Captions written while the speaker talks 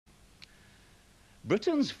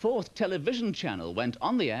Britain's fourth television channel went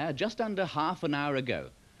on the air just under half an hour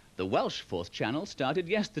ago. The Welsh fourth channel started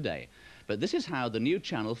yesterday, but this is how the new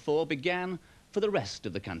Channel 4 began for the rest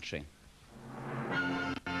of the country.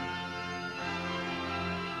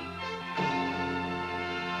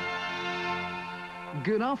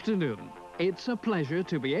 Good afternoon. It's a pleasure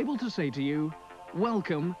to be able to say to you,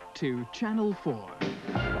 welcome to Channel 4.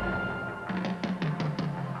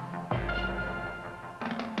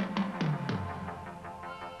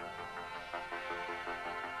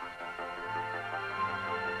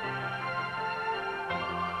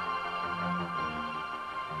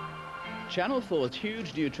 Channel 4's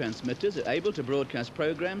huge new transmitters are able to broadcast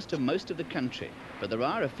programs to most of the country, but there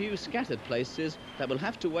are a few scattered places that will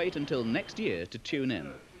have to wait until next year to tune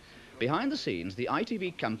in. Behind the scenes, the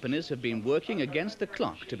ITV companies have been working against the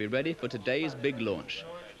clock to be ready for today's big launch.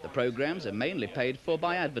 The programs are mainly paid for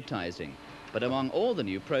by advertising, but among all the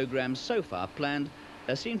new programs so far planned,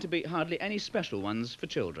 there seem to be hardly any special ones for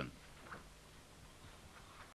children.